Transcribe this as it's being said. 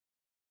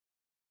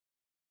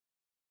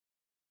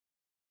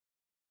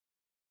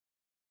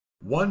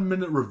1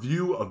 minute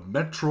review of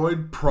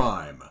Metroid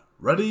Prime.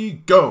 Ready,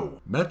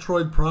 go!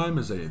 Metroid Prime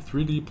is a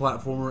 3D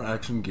platformer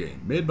action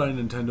game made by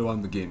Nintendo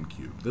on the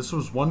GameCube. This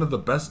was one of the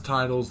best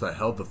titles that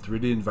held the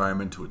 3D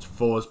environment to its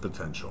fullest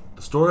potential.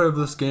 The story of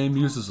this game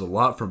uses a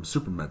lot from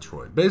Super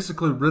Metroid.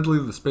 Basically, Ridley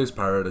the space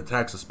pirate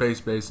attacks a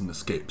space base and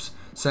escapes.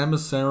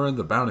 Samus Aran,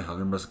 the bounty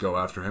hunter, must go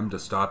after him to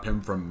stop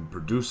him from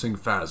producing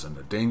Phazon,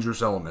 a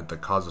dangerous element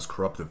that causes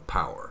corruptive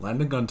power.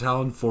 Landing on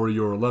Talon 4,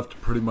 you are left to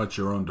pretty much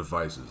your own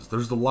devices.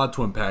 There's a lot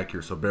to unpack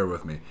here, so bear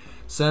with me.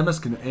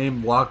 Samus can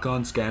aim, lock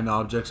on, scan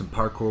objects, and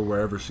parkour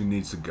wherever she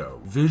needs to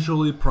go.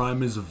 Visually,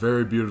 Prime is a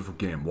very beautiful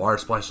game. Water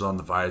splashes on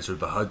the visor,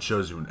 the HUD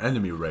shows you an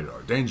enemy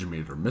radar, danger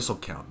meter, missile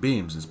count,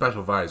 beams, and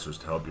special visors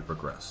to help you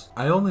progress.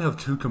 I only have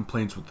 2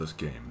 complaints with this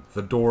game.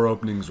 The door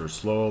openings are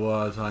slow a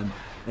lot of the time,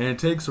 and it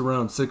takes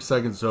around 6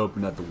 seconds to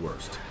open at the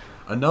worst.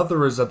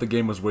 Another is that the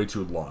game was way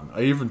too long.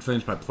 I even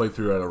finished my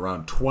playthrough at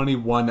around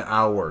 21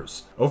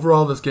 hours.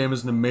 Overall, this game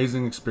is an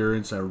amazing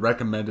experience and I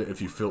recommend it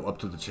if you feel up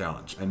to the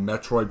challenge. And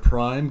Metroid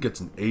Prime gets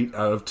an 8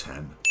 out of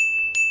 10.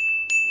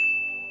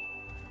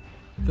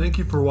 Thank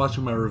you for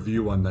watching my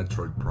review on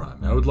Metroid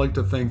Prime. I would like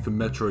to thank the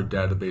Metroid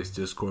Database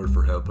Discord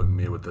for helping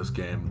me with this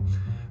game.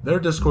 Their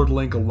Discord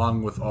link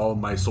along with all of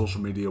my social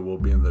media will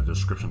be in the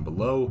description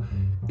below.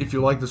 If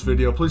you like this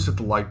video, please hit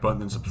the like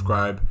button and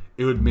subscribe.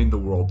 It would mean the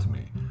world to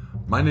me.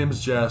 My name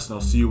is Jas, and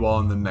I'll see you all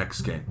in the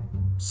next game.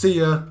 See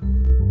ya!